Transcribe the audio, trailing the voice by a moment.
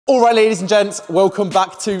All right, ladies and gents, welcome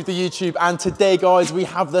back to the YouTube. And today, guys, we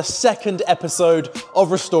have the second episode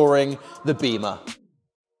of restoring the Beamer.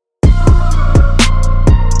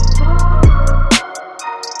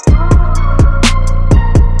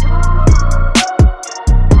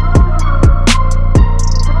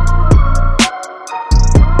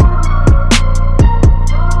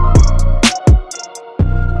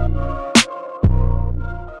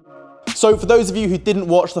 So for those of you who didn't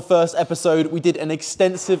watch the first episode, we did an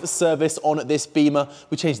extensive service on this Beamer.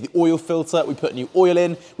 We changed the oil filter, we put new oil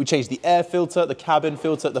in, we changed the air filter, the cabin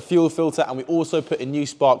filter, the fuel filter, and we also put in new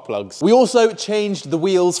spark plugs. We also changed the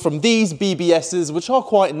wheels from these BBSs, which are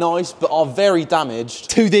quite nice, but are very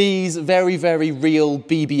damaged, to these very, very real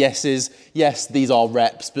BBSs. Yes, these are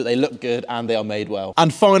reps, but they look good and they are made well.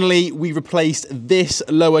 And finally, we replaced this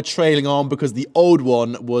lower trailing arm because the old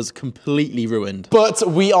one was completely ruined. But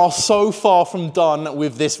we are so far from done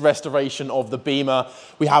with this restoration of the Beamer.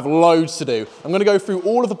 We have loads to do. I'm gonna go through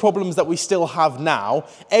all of the problems that we still have now.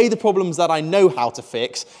 A, the problems that I know how to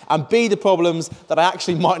fix, and B, the problems that I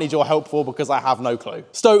actually might need your help for because I have no clue.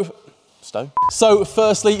 So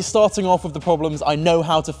firstly, starting off with the problems I know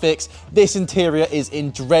how to fix, this interior is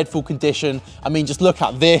in dreadful condition. I mean, just look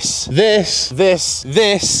at this,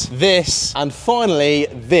 and finally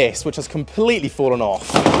this, which has completely fallen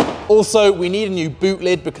off. Also, we need a new boot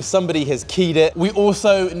lid because somebody has keyed it. We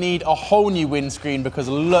also need a whole new windscreen because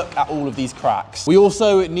look at all of these cracks. We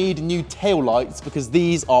also need new tail lights because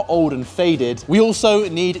these are old and faded. We also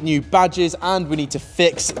need new badges and we need to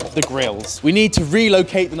fix the grills. We need to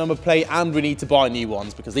relocate the number plate and we need to buy new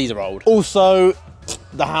ones because these are old. Also,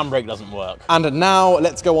 the handbrake doesn't work. And now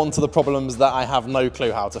let's go on to the problems that I have no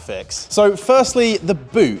clue how to fix. So firstly, the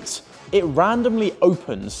boot. It randomly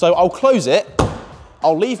opens. So I'll close it,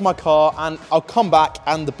 I'll leave my car and I'll come back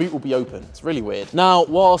and the boot will be open. It's really weird. Now,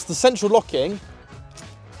 whilst the central locking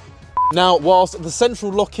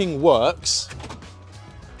works,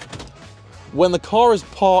 when the car is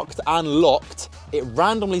parked and locked, it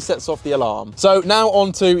randomly sets off the alarm. So now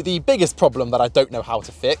on to the biggest problem that I don't know how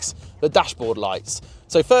to fix, the dashboard lights.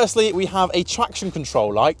 So firstly, we have a traction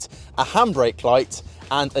control light, a handbrake light,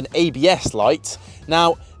 and an ABS light.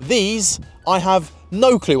 Now, these I have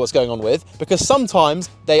no clue what's going on with because sometimes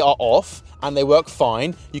they are off and they work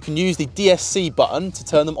fine. You can use the DSC button to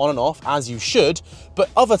turn them on and off as you should, but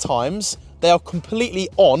other times they are completely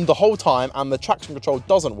on the whole time and the traction control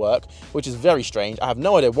doesn't work, which is very strange. I have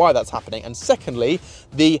no idea why that's happening. And secondly,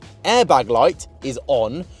 the airbag light is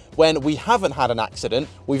on when we haven't had an accident.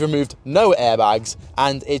 We've removed no airbags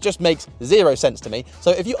and it just makes zero sense to me.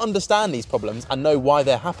 So if you understand these problems and know why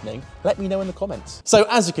they're happening, let me know in the comments. So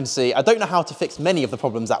as you can see, I don't know how to fix many of the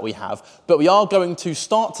problems that we have, but we are going to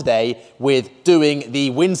start today with doing the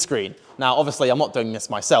windscreen. Now, obviously, I'm not doing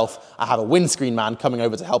this myself. I have a windscreen man coming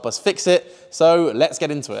over to help us fix it. So let's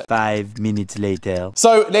get into it. 5 minutes later.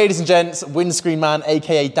 So, ladies and gents, windscreen man,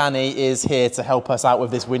 AKA Danny, is here to help us out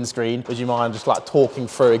with this windscreen. Would you mind just like talking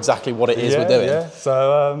through exactly what it is we're doing? Yeah,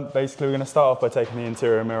 so basically we're gonna start off by taking the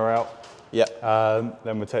interior mirror out. Yep.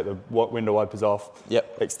 Then we'll take the window wipers off.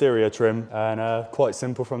 Yep. Exterior trim, and quite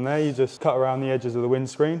simple from there. You just cut around the edges of the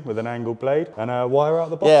windscreen with an angled blade and wire out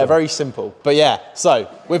the bottom. Yeah, very simple. But yeah, so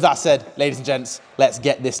with that said, ladies and gents, let's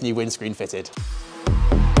get this new windscreen fitted.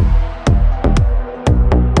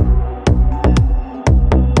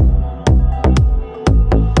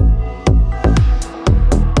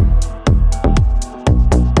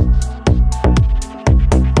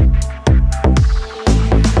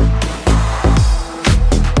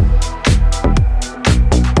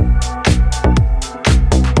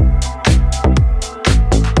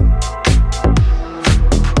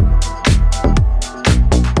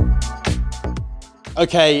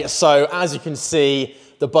 Okay, so as you can see,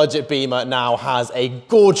 the budget Beamer now has a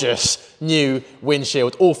gorgeous new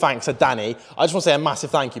windshield, all thanks to Danny. I just want to say a massive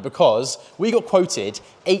thank you because we got quoted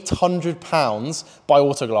 £800 by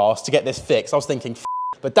Autoglass to get this fixed. I was thinking,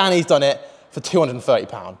 but Danny's done it for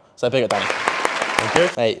 £230. So big up, Danny. Thank you.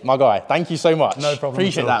 Hey, my guy, thank you so much. No problem.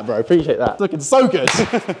 Appreciate that, bro. Appreciate that. It's looking so good.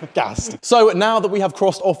 Gassed. So now that we have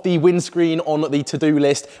crossed off the windscreen on the to-do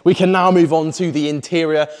list, we can now move on to the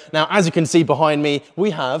interior. Now, as you can see behind me,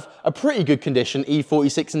 we have a pretty good condition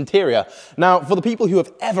E46 interior. Now, for the people who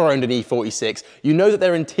have ever owned an E46, you know that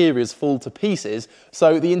their interiors fall to pieces.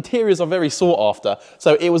 So the interiors are very sought after.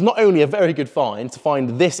 So it was not only a very good find to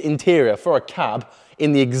find this interior for a cab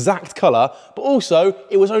in the exact colour, but also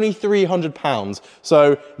it was only £300.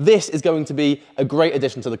 So this is going to be a great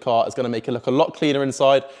addition to the car. It's going to make it look a lot cleaner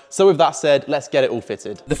inside. So with that said, let's get it all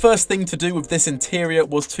fitted. The first thing to do with this interior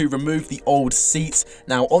was to remove the old seats.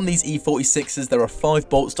 Now on these E46s, there are 5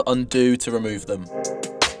 bolts to undo to remove them.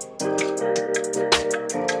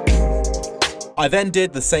 I then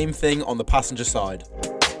did the same thing on the passenger side.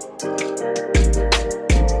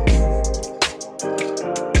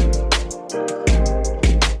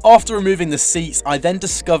 After removing the seats, I then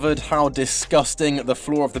discovered how disgusting the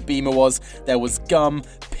floor of the Beamer was. There was gum,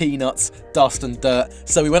 peanuts, dust and dirt.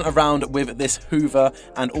 So we went around with this hoover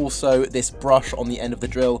and also this brush on the end of the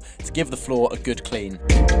drill to give the floor a good clean.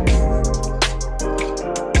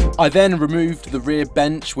 I then removed the rear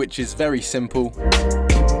bench, which is very simple.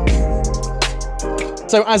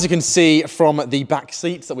 So as you can see from the back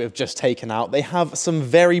seats that we've just taken out, they have some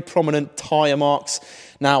very prominent tyre marks.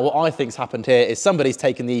 Now, what I think's happened here is somebody's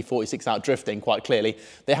taken the E46 out drifting, quite clearly.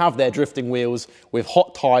 They have their drifting wheels with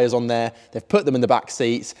hot tyres on there. They've put them in the back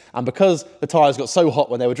seats. And because the tyres got so hot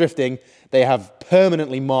when they were drifting, they have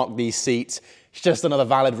permanently marked these seats. It's just another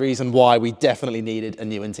valid reason why we definitely needed a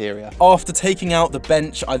new interior. After taking out the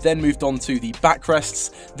bench, I then moved on to the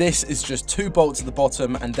backrests. This is just 2 bolts at the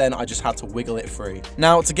bottom, and then I just had to wiggle it free.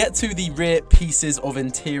 Now, to get to the rear pieces of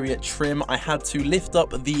interior trim, I had to lift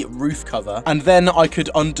up the roof cover, and then I could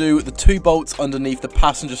undo the 2 bolts underneath the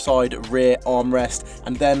passenger side rear armrest,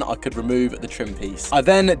 and then I could remove the trim piece. I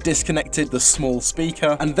then disconnected the small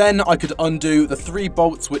speaker, and then I could undo the 3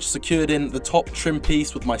 bolts which secured in the top trim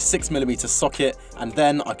piece with my 6mm socket, and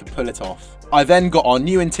then I could pull it off. I then got our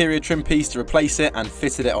new interior trim piece to replace it and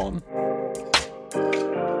fitted it on.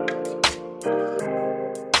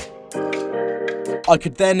 I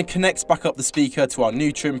could then connect back up the speaker to our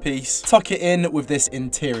new trim piece, tuck it in with this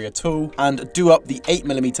interior tool, and do up the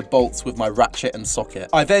 8mm bolts with my ratchet and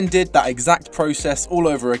socket. I then did that exact process all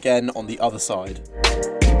over again on the other side.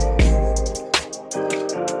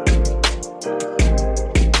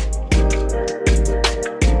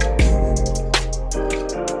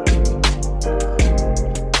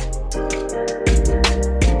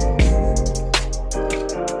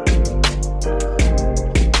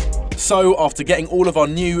 So after getting all of our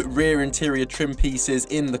new rear interior trim pieces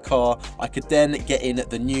in the car, I could then get in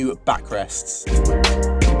the new backrests,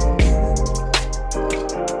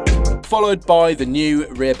 followed by the new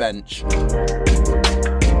rear bench.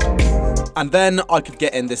 And then I could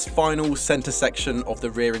get in this final center section of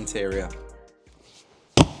the rear interior.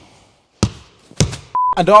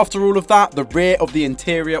 And after all of that, the rear of the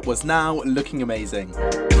interior was now looking amazing.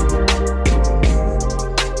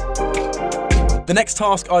 The next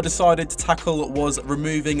task I decided to tackle was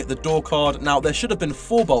removing the door card. Now, there should have been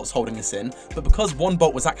 4 bolts holding this in, but because 1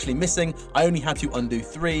 bolt was actually missing, I only had to undo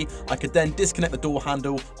 3. I could then disconnect the door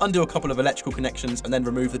handle, undo a couple of electrical connections, and then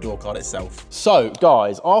remove the door card itself. So,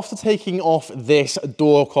 guys, after taking off this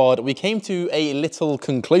door card, we came to a little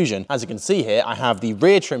conclusion. As you can see here, I have the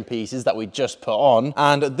rear trim pieces that we just put on,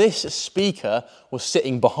 and this speaker was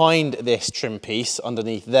sitting behind this trim piece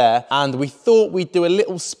underneath there, and we thought we'd do a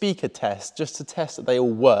little speaker test just to test that they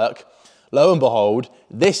all work. Lo and behold,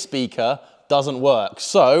 this speaker doesn't work.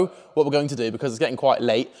 So what we're going to do, because it's getting quite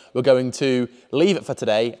late, we're going to leave it for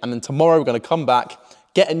today, and then tomorrow we're going to come back,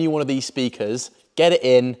 get a new one of these speakers, get it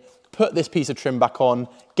in, put this piece of trim back on,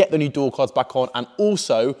 get the new door cards back on, and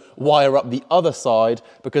also wire up the other side,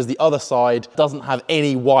 because the other side doesn't have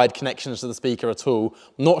any wired connections to the speaker at all.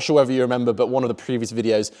 Not sure whether you remember, but one of the previous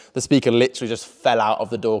videos, the speaker literally just fell out of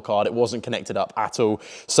the door card. It wasn't connected up at all.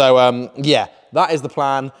 So yeah, that is the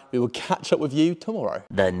plan. We will catch up with you tomorrow.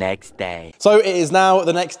 The next day. So it is now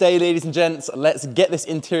the next day, ladies and gents. Let's get this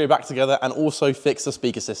interior back together and also fix the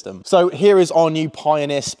speaker system. So here is our new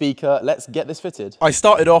Pioneer speaker. Let's get this fitted. I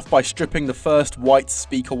started off by stripping the first white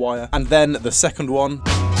speaker wire and then the second one.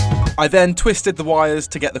 I then twisted the wires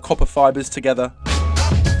to get the copper fibers together.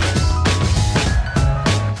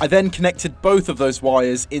 I then connected both of those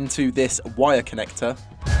wires into this wire connector.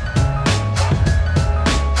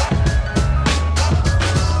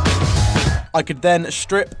 I could then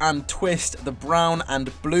strip and twist the brown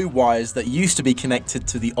and blue wires that used to be connected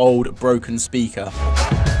to the old broken speaker.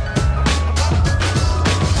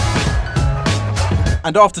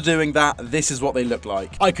 And after doing that, this is what they look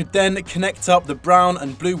like. I could then connect up the brown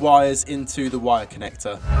and blue wires into the wire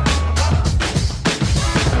connector.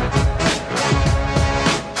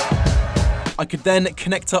 I could then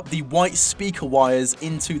connect up the white speaker wires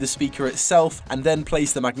into the speaker itself and then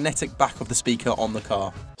place the magnetic back of the speaker on the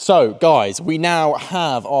car. So guys, we now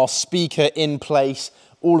have our speaker in place.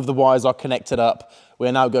 All of the wires are connected up.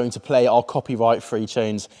 We're now going to play our copyright-free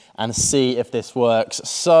tunes and see if this works.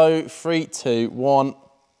 So 3, 2, 1.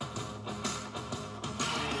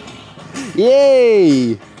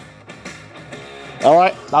 Yay! All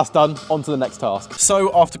right, that's done. On to the next task.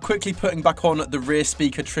 So after quickly putting back on the rear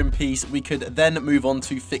speaker trim piece, we could then move on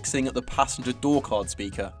to fixing the passenger door card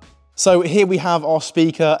speaker. So here we have our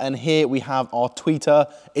speaker and here we have our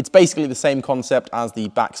tweeter. It's basically the same concept as the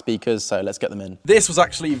back speakers, so let's get them in. This was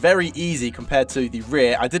actually very easy compared to the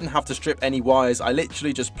rear. I didn't have to strip any wires. I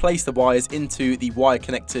literally just placed the wires into the wire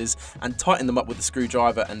connectors and tightened them up with the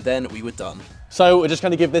screwdriver, and then we were done. So we're just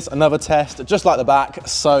going to give this another test, just like the back.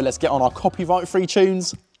 So let's get on our copyright-free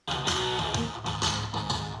tunes.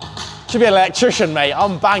 Should be an electrician, mate.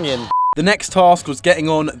 I'm banging. The next task was getting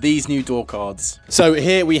on these new door cards. So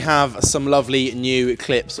here we have some lovely new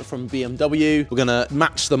clips from BMW. We're gonna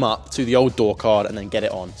match them up to the old door card and then get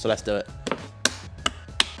it on. So let's do it.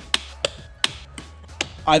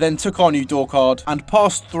 I then took our new door card and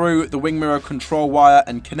passed through the wing mirror control wire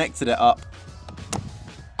and connected it up.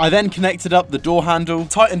 I then connected up the door handle,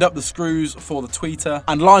 tightened up the screws for the tweeter,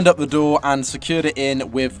 and lined up the door and secured it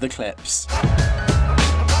in with the clips.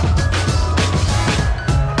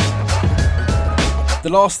 The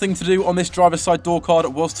last thing to do on this driver's side door card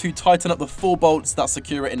was to tighten up the 4 bolts that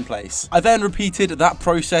secure it in place. I then repeated that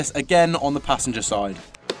process again on the passenger side.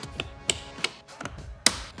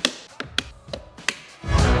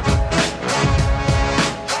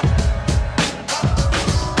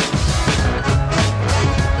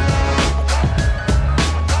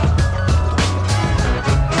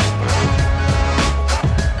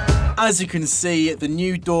 As you can see, the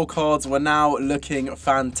new door cards were now looking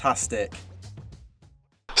fantastic.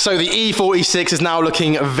 So the E46 is now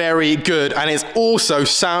looking very good, and it's also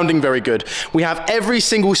sounding very good. We have every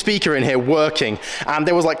single speaker in here working, and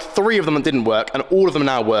there was like 3 of them that didn't work, and all of them are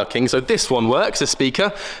now working. So this one works, this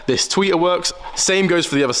speaker, this tweeter works, same goes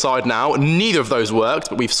for the other side now. Neither of those worked,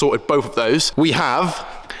 but we've sorted both of those. We have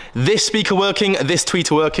this speaker working, this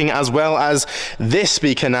tweeter working, as well as this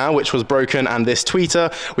speaker now, which was broken, and this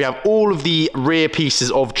tweeter. We have all of the rear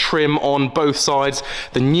pieces of trim on both sides,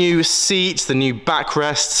 the new seats, the new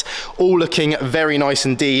backrests, all looking very nice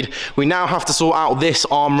indeed. We now have to sort out this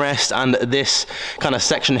armrest and this kind of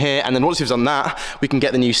section here, and then once we've done that, we can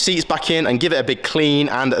get the new seats back in and give it a big clean,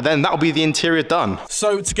 and then that'll be the interior done.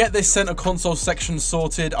 So to get this center console section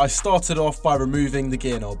sorted, I started off by removing the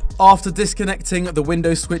gear knob. After disconnecting the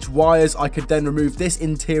window switch wires, I could then remove this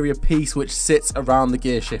interior piece which sits around the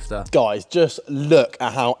gear shifter. Guys, just look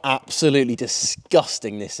at how absolutely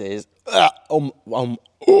disgusting this is. Oh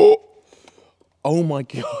my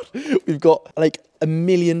god, we've got like a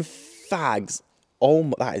million fags.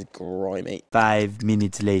 Oh, that is grimy. 5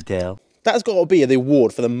 minutes later. That's got to be the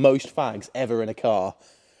award for the most fags ever in a car.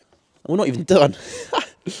 And we're not even done.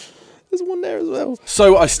 There's one there as well.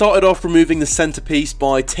 So I started off removing the centerpiece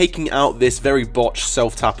by taking out this very botched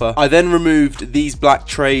self-tapper. I then removed these black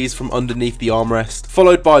trays from underneath the armrest,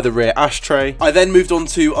 followed by the rear ashtray. I then moved on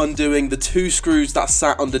to undoing the 2 screws that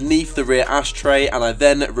sat underneath the rear ashtray, and I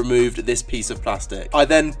then removed this piece of plastic. I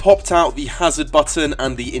then popped out the hazard button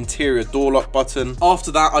and the interior door lock button.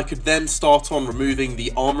 After that, I could then start on removing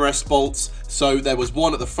the armrest bolts. So there was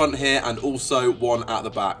one at the front here and also one at the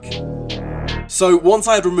back. So once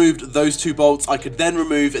I had removed those 2 bolts, I could then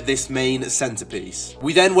remove this main centerpiece.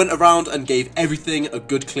 We then went around and gave everything a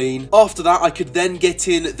good clean. After that, I could then get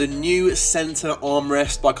in the new center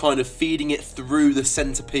armrest by kind of feeding it through the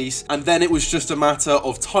centerpiece, and then it was just a matter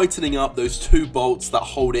of tightening up those 2 bolts that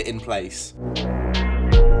hold it in place.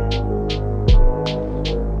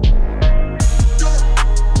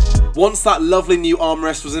 Once that lovely new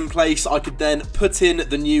armrest was in place, I could then put in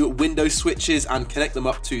the new window switches and connect them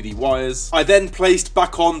up to the wires. I then placed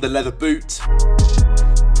back on the leather boot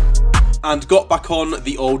and got back on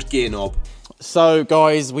the old gear knob. So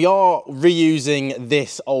guys, we are reusing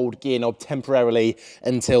this old gear knob temporarily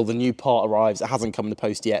until the new part arrives. It hasn't come in the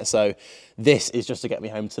post yet, so this is just to get me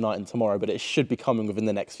home tonight and tomorrow, but it should be coming within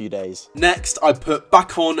the next few days. Next, I put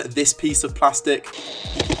back on this piece of plastic,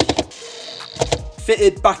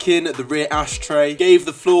 fitted back in the rear ashtray, gave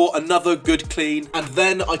the floor another good clean, and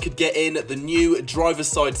then I could get in the new driver's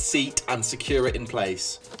side seat and secure it in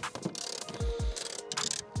place.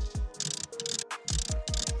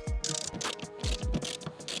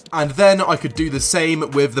 And then I could do the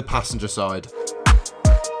same with the passenger side.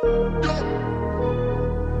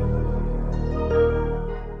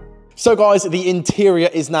 So guys, the interior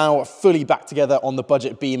is now fully back together on the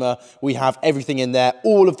budget Beamer. We have everything in there.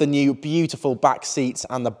 All of the new beautiful back seats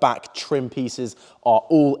and the back trim pieces are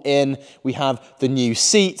all in. We have the new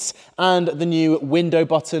seats and the new window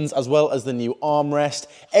buttons, as well as the new armrest.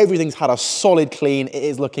 Everything's had a solid clean. It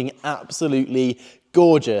is looking absolutely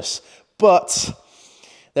gorgeous. But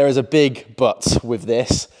there is a big but with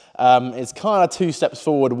this. It's kind of 2 steps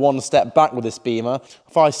forward, 1 step back with this Beamer.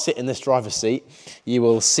 If I sit in this driver's seat, you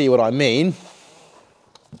will see what I mean.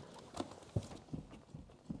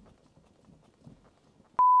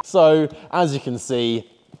 So, as you can see,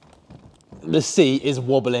 the seat is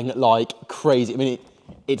wobbling like crazy. I mean,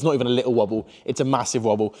 it's not even a little wobble, it's a massive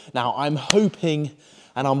wobble. Now, I'm hoping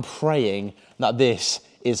and I'm praying that this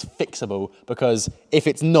is fixable, because if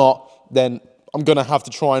it's not, then I'm gonna have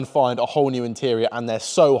to try and find a whole new interior, and they're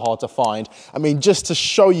so hard to find. I mean, just to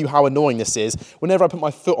show you how annoying this is, whenever I put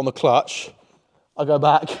my foot on the clutch, I go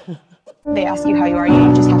back. They ask you how you are,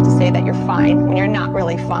 you just have to say that you're fine when you're not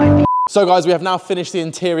really fine. So guys, we have now finished the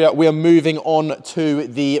interior. We are moving on to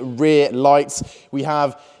the rear lights. We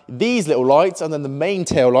have these little lights and then the main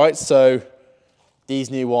tail lights. So these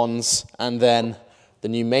new ones and then the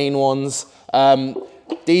new main ones.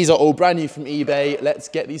 These are all brand new from eBay. Let's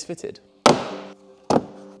get these fitted.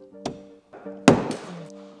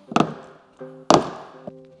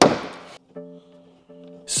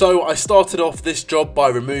 So I started off this job by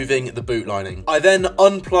removing the boot lining. I then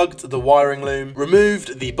unplugged the wiring loom,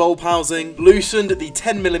 removed the bulb housing, loosened the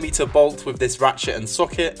 10mm bolt with this ratchet and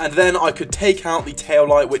socket, and then I could take out the tail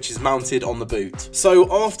light which is mounted on the boot.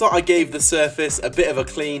 So after I gave the surface a bit of a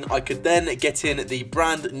clean, I could then get in the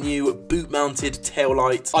brand new boot mounted tail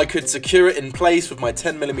light. I could secure it in place with my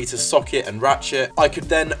 10mm socket and ratchet. I could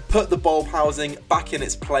then put the bulb housing back in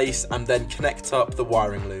its place and then connect up the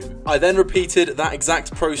wiring loom. I then repeated that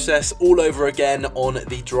exact process all over again on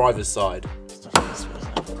the driver's side.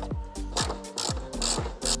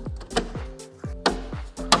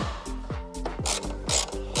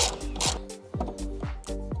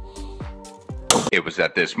 It was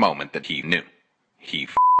at this moment that he knew. He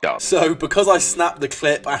f***ed up. So because I snapped the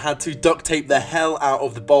clip, I had to duct tape the hell out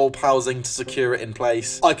of the bulb housing to secure it in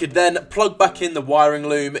place. I could then plug back in the wiring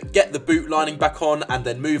loom, get the boot lining back on, and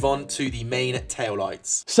then move on to the main tail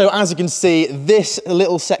lights. So as you can see, this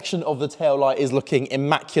little section of the tail light is looking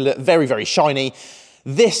immaculate, very, very shiny.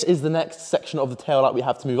 This is the next section of the tail light we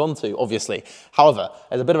have to move on to, obviously. However,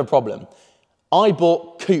 there's a bit of a problem. I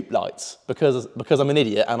bought coupe lights because I'm an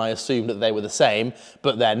idiot and I assumed that they were the same,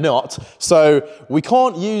 but they're not. So we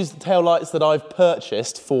can't use the tail lights that I've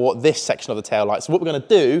purchased for this section of the tail light. So what we're going to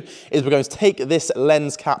do is we're going to take this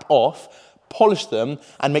lens cap off, polish them,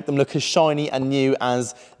 and make them look as shiny and new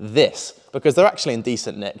as this, because they're actually in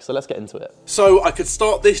decent nick. So let's get into it. So I could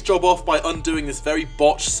start this job off by undoing this very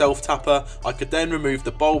botched self-tapper. I could then remove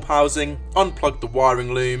the bulb housing, unplug the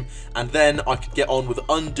wiring loom, and then I could get on with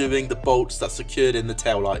undoing the bolts that secured in the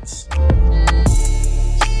taillights.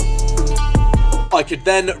 I could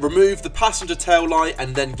then remove the passenger tail light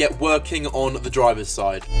and then get working on the driver's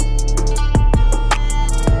side.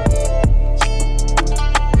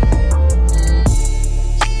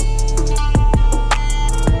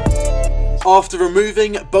 After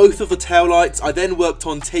removing both of the taillights, I then worked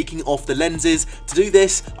on taking off the lenses. To do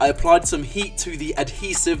this, I applied some heat to the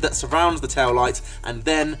adhesive that surrounds the taillight, and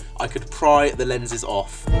then I could pry the lenses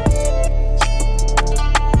off.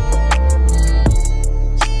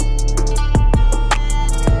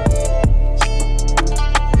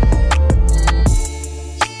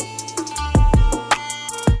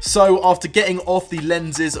 So after getting off the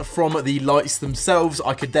lenses from the lights themselves,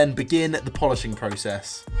 I could then begin the polishing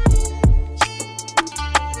process.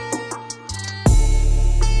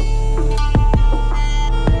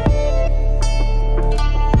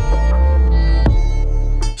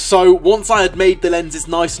 So once I had made the lenses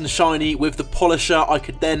nice and shiny with the polisher, I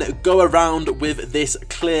could then go around with this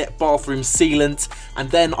clear bathroom sealant,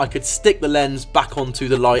 and then I could stick the lens back onto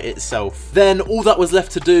the light itself. Then all that was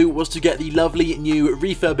left to do was to get the lovely new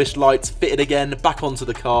refurbished lights fitted again back onto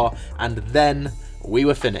the car, and then we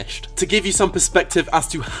were finished. To give you some perspective as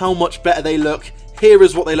to how much better they look, here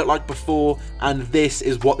is what they look like before, and this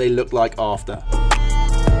is what they look like after.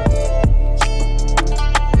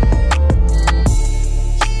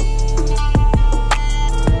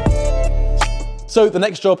 So the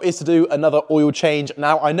next job is to do another oil change.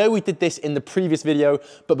 Now, I know we did this in the previous video,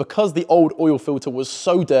 but because the old oil filter was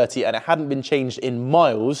so dirty and it hadn't been changed in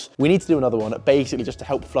miles, we need to do another one, basically just to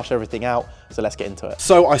help flush everything out. So let's get into it.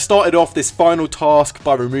 So I started off this final task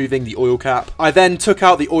by removing the oil cap. I then took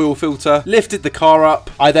out the oil filter, lifted the car up.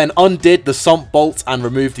 I then undid the sump bolt and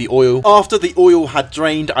removed the oil. After the oil had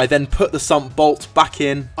drained, I then put the sump bolt back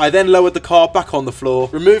in. I then lowered the car back on the floor,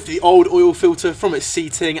 removed the old oil filter from its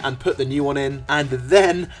seating and put the new one in. And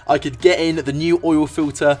then I could get in the new oil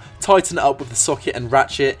filter, tighten it up with the socket and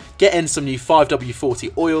ratchet, get in some new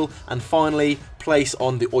 5W40 oil, and finally place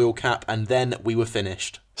on the oil cap, and then we were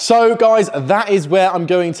finished. So guys, that is where I'm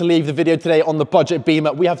going to leave the video today on the budget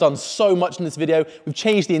Beamer. We have done so much in this video. We've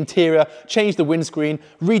changed the interior, changed the windscreen,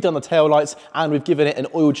 redone the taillights, and we've given it an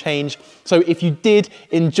oil change. So if you did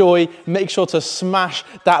enjoy, make sure to smash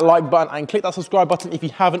that like button and click that subscribe button if you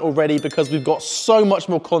haven't already, because we've got so much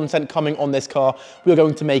more content coming on this car. We are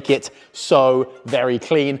going to make it so very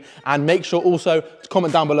clean. And make sure also to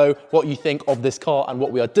comment down below what you think of this car and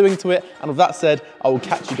what we are doing to it. And with that said, I will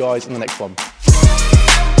catch you guys in the next one.